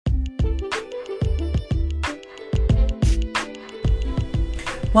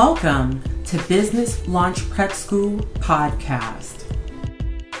Welcome to Business Launch Prep School podcast.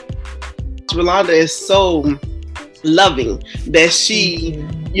 Rolanda is so loving that she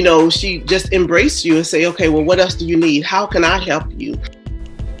just embraced you and say, okay, well, what else do you need? How can I help you?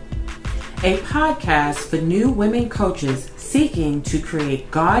 A podcast for new women coaches seeking to create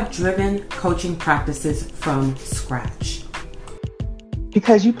God-driven coaching practices from scratch.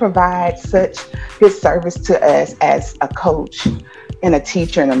 Because you provide such good service to us as a coach and a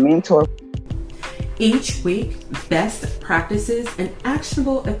teacher and a mentor. Each week, best practices and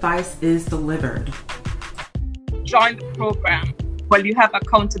actionable advice is delivered. Join the program where you have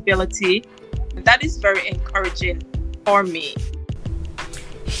accountability. That is very encouraging for me.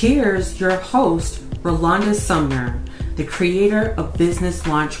 Here's your host, Rolanda Sumner, the creator of Business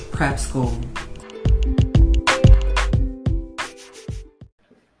Launch Prep School.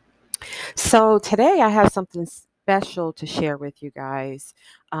 So today I have something special to share with you guys.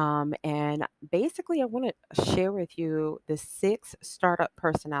 And basically I want to share with you the 6 startup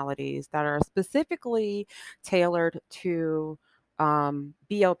personalities that are specifically tailored to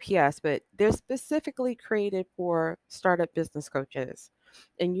BLPS, but they're specifically created for startup business coaches.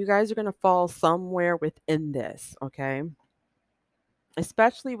 And you guys are going to fall somewhere within this, okay?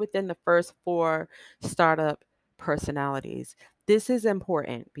 Especially within the first 4 startup personalities. This is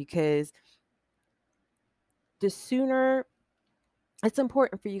important because it's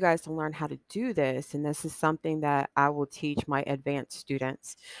important for you guys to learn how to do this. And this is something that I will teach my advanced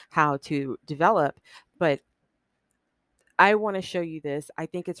students how to develop. But I want to show you this. I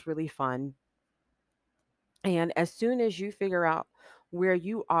think it's really fun. And as soon as you figure out where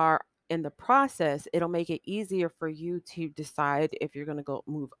you are in the process, it'll make it easier for you to decide if you're going to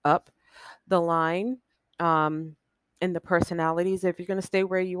move up the line in the personalities, if you're going to stay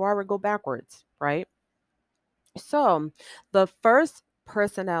where you are or go backwards, right? So the first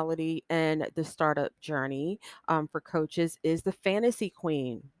personality in the startup journey for coaches is the fantasy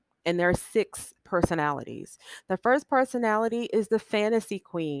queen. And there are 6 personalities. The first personality is the fantasy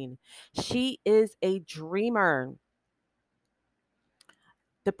queen. She is a dreamer.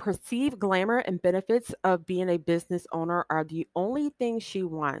 The perceived glamour and benefits of being a business owner are the only thing she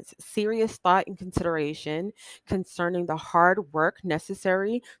wants. Serious thought and consideration concerning the hard work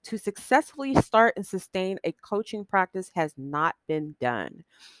necessary to successfully start and sustain a coaching practice has not been done.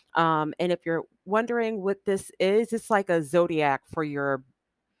 And if you're wondering what this is, it's like a zodiac for your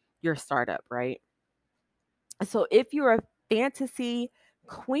startup, right? So if you're a fantasy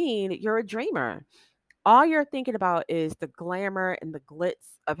queen, you're a dreamer. All you're thinking about is the glamour and the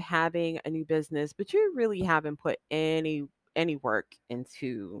glitz of having a new business, but you really haven't put any work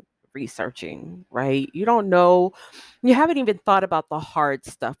into researching, right? You don't know, you haven't even thought about the hard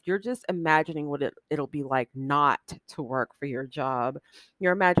stuff. You're just imagining what it'll be like not to work for your job.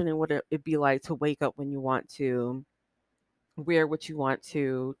 You're imagining what it'd be like to wake up when you want to, wear what you want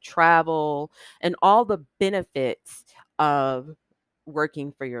to, travel, and all the benefits of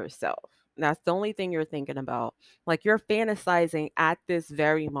working for yourself. That's the only thing you're thinking about. Like you're fantasizing at this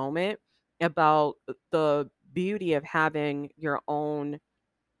very moment about the beauty of having your own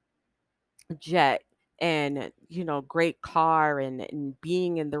jet and great car and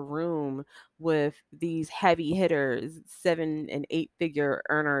being in the room with these heavy hitters, 7 and 8 figure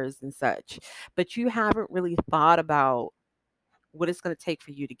earners and such. But you haven't really thought about what it's going to take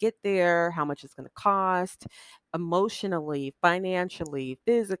for you to get there, how much it's going to cost, emotionally, financially,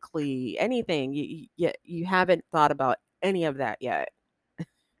 physically, anything. You haven't thought about any of that yet.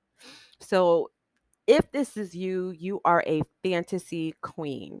 So if this is you, you are a fantasy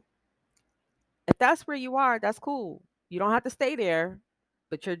queen. If that's where you are, that's cool. You don't have to stay there,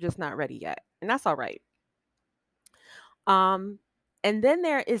 but you're just not ready yet. And that's all right. And then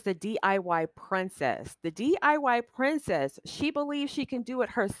there is the DIY princess. The DIY princess, she believes she can do it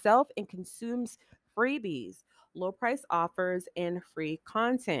herself and consumes freebies, low price offers, and free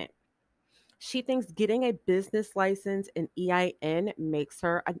content. She thinks getting a business license and EIN makes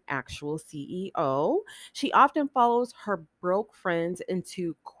her an actual CEO. She often follows her broke friends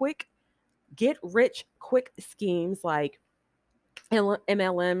into quick get rich quick schemes like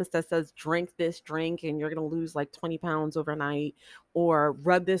MLMs that says drink this drink and you're going to lose like 20 pounds overnight, or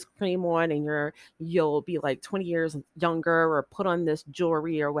rub this cream on and you'll be like 20 years younger, or put on this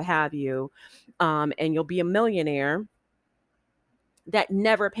jewelry or what have you, and you'll be a millionaire, that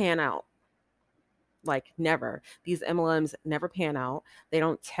never pan out. Like never. These MLMs never pan out. They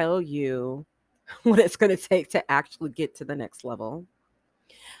don't tell you what it's going to take to actually get to the next level.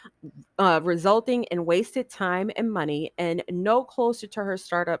 Resulting in wasted time and money and no closer to her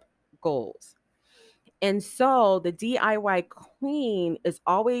startup goals. And so the DIY queen is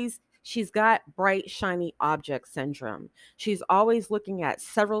always, she's got bright, shiny object syndrome. She's always looking at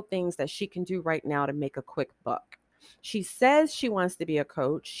several things that she can do right now to make a quick buck. She says she wants to be a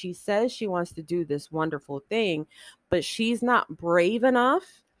coach. She says she wants to do this wonderful thing, but she's not brave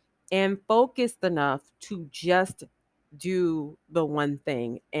enough and focused enough to just do the one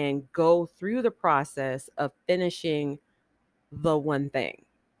thing and go through the process of finishing the one thing.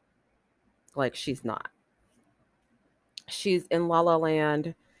 Like, she's not. She's in La La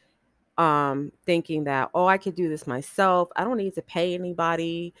Land, thinking that, oh, I could do this myself. I don't need to pay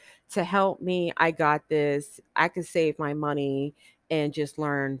anybody to help me. I got this. I could save my money and just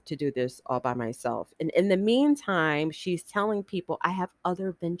learn to do this all by myself. And in the meantime, she's telling people, I have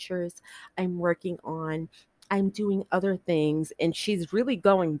other ventures I'm working on. I'm doing other things. And she's really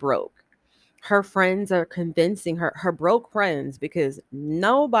going broke. Her friends are convincing her, her broke friends, because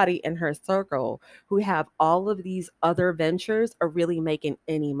nobody in her circle who have all of these other ventures are really making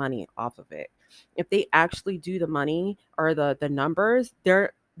any money off of it. If they actually do the money or the numbers,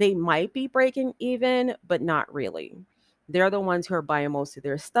 they might be breaking even, but not really. They're the ones who are buying most of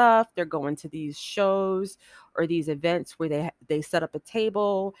their stuff. They're going to these shows or these events where they set up a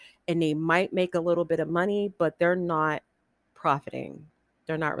table and they might make a little bit of money, but they're not profiting.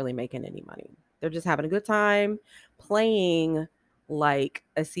 They're not really making any money. They're just having a good time playing like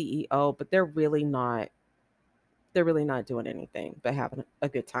a CEO, but they're really not doing anything but having a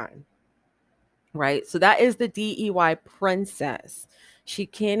good time. Right? So that is the DEY princess. She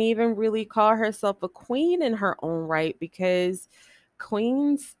can't even really call herself a queen in her own right, because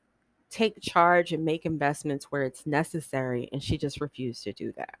queens take charge and make investments where it's necessary, and she just refused to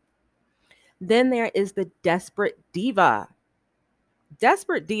do that. Then there is the desperate diva.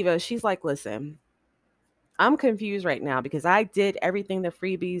 Desperate diva, she's like, listen, I'm confused right now because I did everything the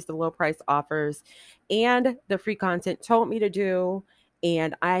freebies, the low price offers, and the free content told me to do,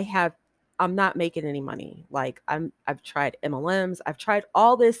 and I'm not making any money. Like, I've tried MLMs, I've tried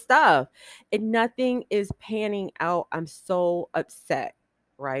all this stuff, and nothing is panning out. I'm so upset,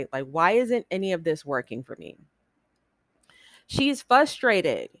 right? Like, why isn't any of this working for me? She's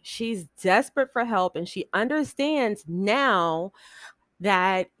frustrated. She's desperate for help, and she understands now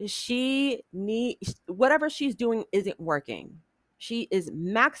that she needs, whatever she's doing isn't working. She is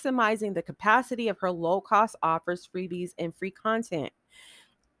maximizing the capacity of her low cost offers, freebies, and free content,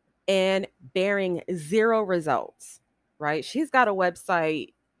 and bearing zero results, right? She's got a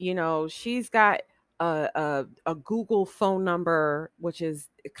website, she's got a Google phone number, which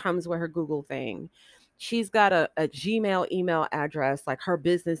it comes with her Google thing. She's got a Gmail email address, like her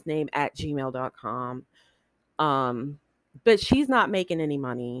business name at gmail.com. But she's not making any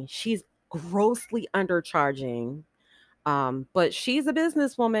money. She's grossly undercharging. But she's a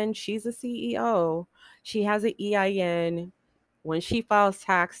businesswoman. She's a CEO. She has an EIN. When she files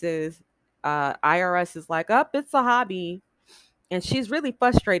taxes, IRS is like, oh, it's a hobby. And she's really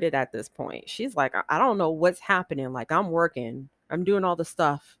frustrated at this point. She's like, I don't know what's happening. Like, I'm working. I'm doing all the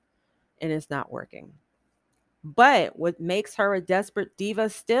stuff, and it's not working. But what makes her a desperate diva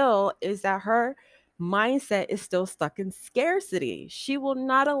still is that her mindset is still stuck in scarcity. She will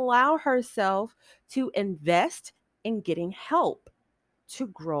not allow herself to invest in getting help to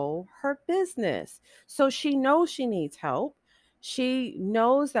grow her business. So she knows she needs help. She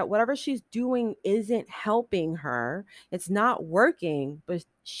knows that whatever she's doing isn't helping her. It's not working, but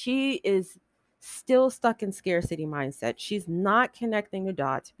she is still stuck in scarcity mindset. She's not connecting the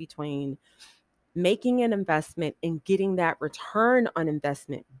dots between making an investment and getting that return on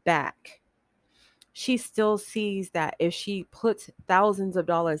investment back. She still sees that if she puts thousands of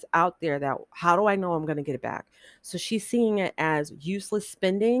dollars out there, that how do I know I'm going to get it back? So she's seeing it as useless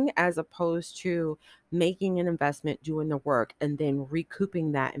spending as opposed to making an investment, doing the work, and then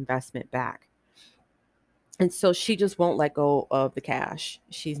recouping that investment back. And so she just won't let go of the cash.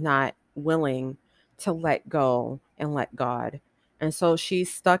 She's not willing to let go and let God. And so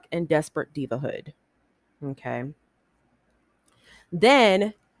she's stuck in desperate divahood. Okay.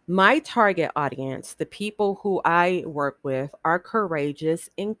 Then my target audience, the people who I work with, are courageous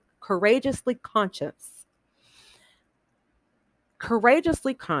and courageously conscious.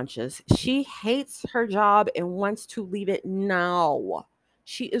 Courageously conscious. She hates her job and wants to leave it now.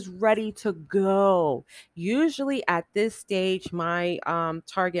 She is ready to go. Usually at this stage, my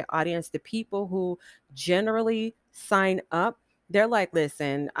target audience, the people who generally sign up, they're like,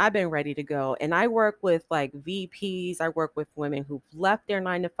 listen, I've been ready to go. And I work with like VPs. I work with women who've left their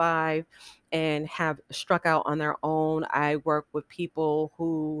 9-to-5 and have struck out on their own. I work with people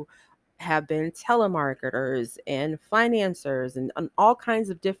who have been telemarketers and financiers and all kinds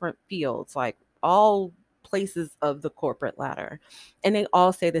of different fields, like all places of the corporate ladder. And they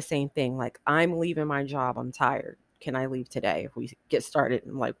all say the same thing, like, I'm leaving my job, I'm tired. Can I leave today if we get started?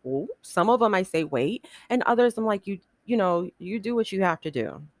 I'm like, well, some of them I say wait, and others I'm like, you know, you do what you have to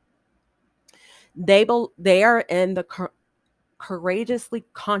do. They are in the courageously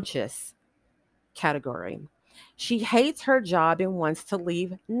conscious category. She hates her job and wants to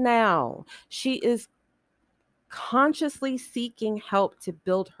leave now. She is consciously seeking help to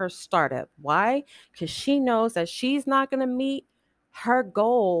build her startup. Why? Because she knows that she's not going to meet her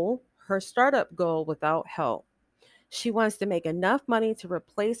goal, her startup goal, without help. She wants to make enough money to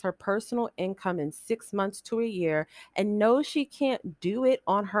replace her personal income in 6 months to a year and knows she can't do it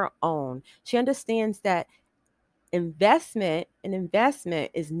on her own. She understands that investment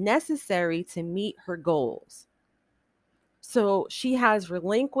is necessary to meet her goals. So she has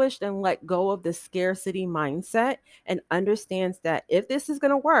relinquished and let go of the scarcity mindset and understands that if this is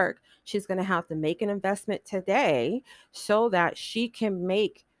going to work, she's going to have to make an investment today so that she can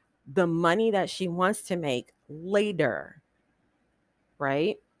make the money that she wants to make later,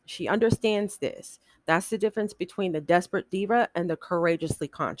 right? She understands this. That's the difference between the desperate diva and the courageously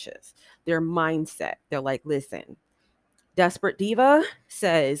conscious. Their mindset. They're like, listen, desperate diva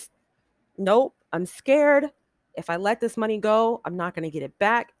says, nope, I'm scared. If I let this money go, I'm not going to get it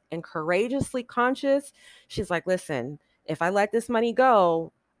back. And courageously conscious, she's like, listen, if I let this money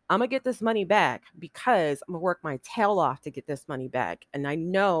go, I'm going to get this money back because I'm going to work my tail off to get this money back. And I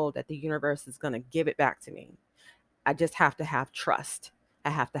know that the universe is going to give it back to me. I just have to have trust. I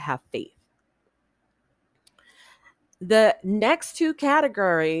have to have faith. The next two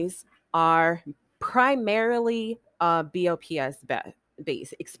categories are primarily BOPS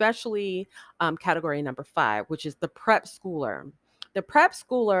base, especially category number 5, which is the prep schooler. The prep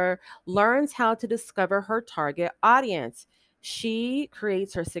schooler learns how to discover her target audience. She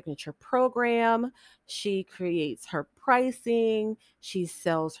creates her signature program. She creates her pricing. She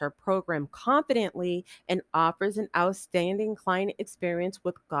sells her program confidently and offers an outstanding client experience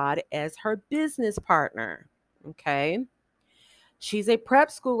with God as her business partner. Okay. She's a prep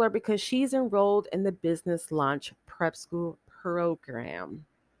schooler because she's enrolled in the Business Launch Prep School program.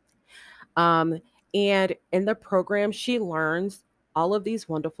 And in the program, she learns all of these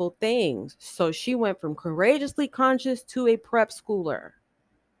wonderful things. So she went from courageously conscious to a prep schooler.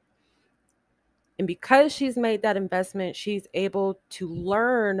 And because she's made that investment, she's able to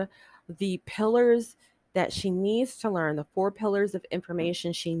learn the pillars that she needs to learn, the 4 pillars of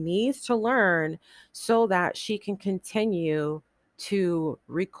information she needs to learn so that she can continue to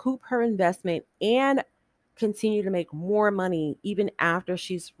recoup her investment and continue to make more money even after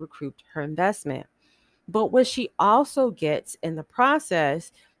she's recouped her investment. But what she also gets in the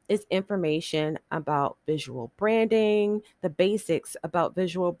process is information about visual branding, the basics about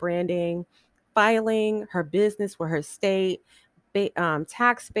visual branding, filing her business with her state,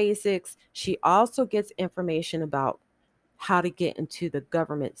 tax basics. She also gets information about how to get into the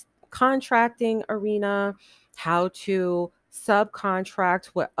government contracting arena, how to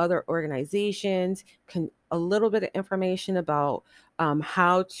subcontract with other organizations, a little bit of information about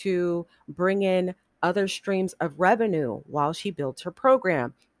how to bring in other streams of revenue while she builds her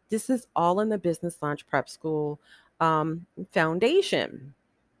program. This is all in the Business Launch Prep School foundation.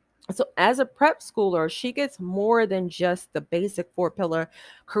 So as a prep schooler, she gets more than just the basic 4-pillar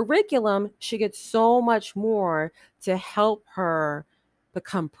curriculum. She gets so much more to help her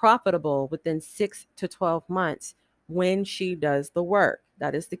become profitable within 6 to 12 months when she does the work.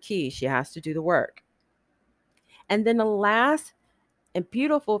 That is the key. She has to do the work. And then the last and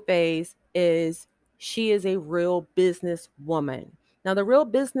beautiful phase is she is a real businesswoman. Now, the real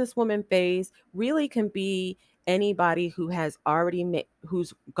businesswoman phase really can be anybody who has already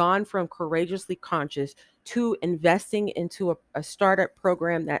who's gone from courageously conscious to investing into a startup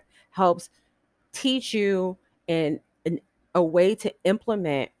program that helps teach you in a way to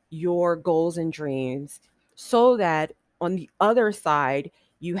implement your goals and dreams so that on the other side,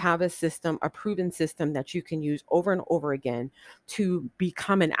 you have a system, a proven system that you can use over and over again to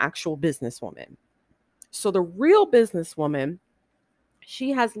become an actual businesswoman. So the real businesswoman,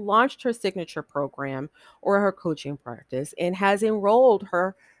 she has launched her signature program or her coaching practice and has enrolled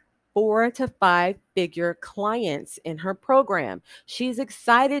her 4 to 5 figure clients in her program. She's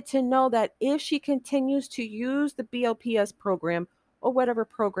excited to know that if she continues to use the BLPS program or whatever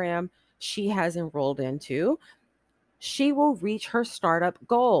program she has enrolled into, she will reach her startup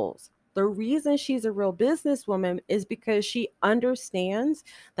goals. The reason she's a real businesswoman is because she understands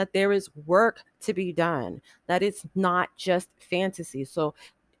that there is work to be done, that it's not just fantasy. So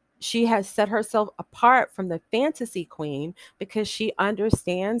She has set herself apart from the fantasy queen because she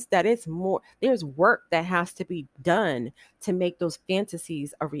understands that there's work that has to be done to make those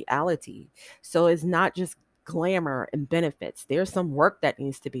fantasies a reality. So it's not just glamour and benefits. There's some work that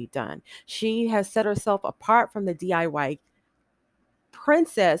needs to be done. She has set herself apart from the DIY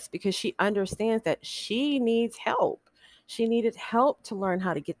princess because she understands that she needs help. She needed help to learn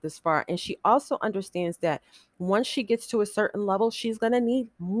how to get this far. And she also understands that once she gets to a certain level, she's going to need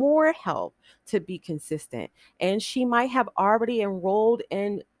more help to be consistent. And she might have already enrolled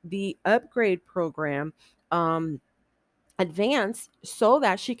in the upgrade program, advance, so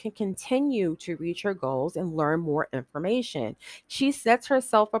that she can continue to reach her goals and learn more information. She sets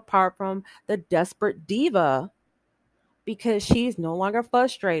herself apart from the desperate diva because she's no longer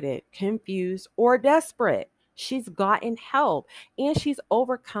frustrated, confused, or desperate. She's gotten help and she's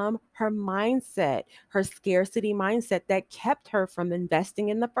overcome her mindset, her scarcity mindset that kept her from investing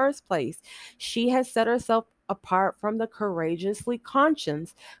in the first place. She has set herself apart from the courageously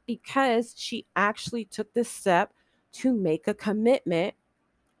conscious because she actually took the step to make a commitment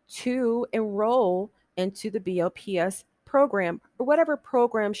to enroll into the BOPS program or whatever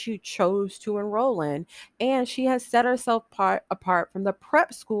program she chose to enroll in. And she has set herself apart from the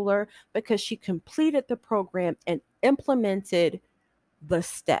prep schooler because she completed the program and implemented the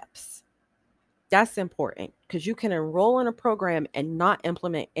steps. That's important because you can enroll in a program and not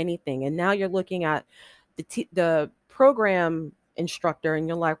implement anything. And now you're looking at the program instructor and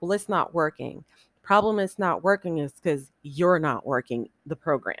you're like, well, it's not working. Problem it's not working is because you're not working the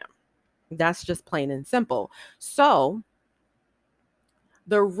program. That's just plain and simple. So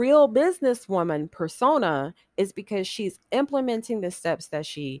the real businesswoman persona is because she's implementing the steps that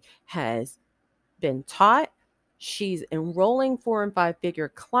she has been taught. She's enrolling 4 and 5 figure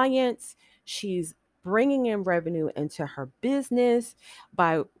clients. She's bringing in revenue into her business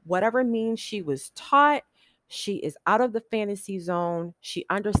by whatever means she was taught. She is out of the fantasy zone. She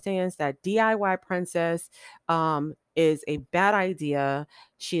understands that DIY princess is a bad idea.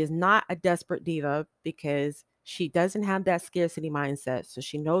 She is not a desperate diva because she doesn't have that scarcity mindset. So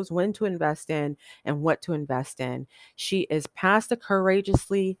she knows when to invest in and what to invest in. She is past the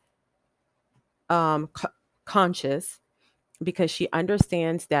courageously conscious because she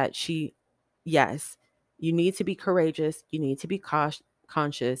understands that yes, you need to be courageous, you need to be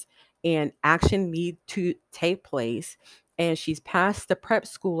conscious, and action need to take place. And she's past the prep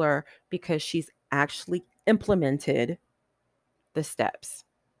schooler because she's actually implemented the steps.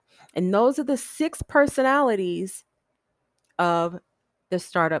 And those are the 6 personalities of the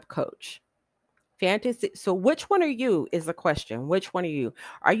startup coach. Fantasy. So which one are you is the question. Which one are you?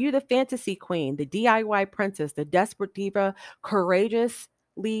 Are you the fantasy queen, the DIY princess, the desperate diva,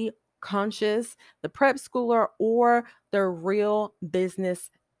 courageously conscious, the prep schooler, or the real business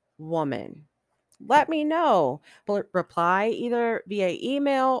woman? Let me know. Reply either via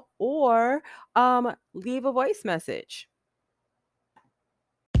email or leave a voice message.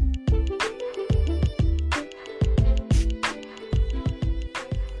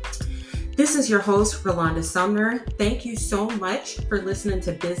 This is your host, Rolanda Sumner. Thank you so much for listening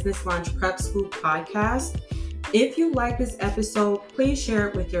to Business Launch Prep School podcast. If you like this episode, please share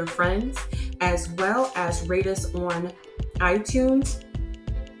it with your friends, as well as rate us on iTunes.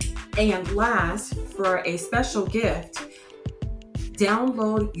 And last, for a special gift,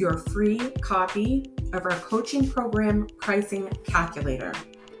 download your free copy of our coaching program pricing calculator.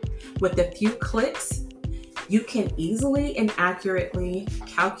 With a few clicks, you can easily and accurately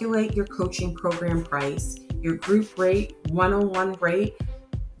calculate your coaching program price, your group rate, one-on-one rate,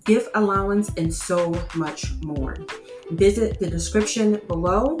 gift allowance, and so much more. Visit the description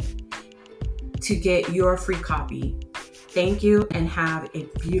below to get your free copy. Thank you and have a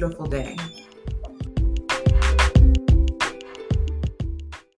beautiful day.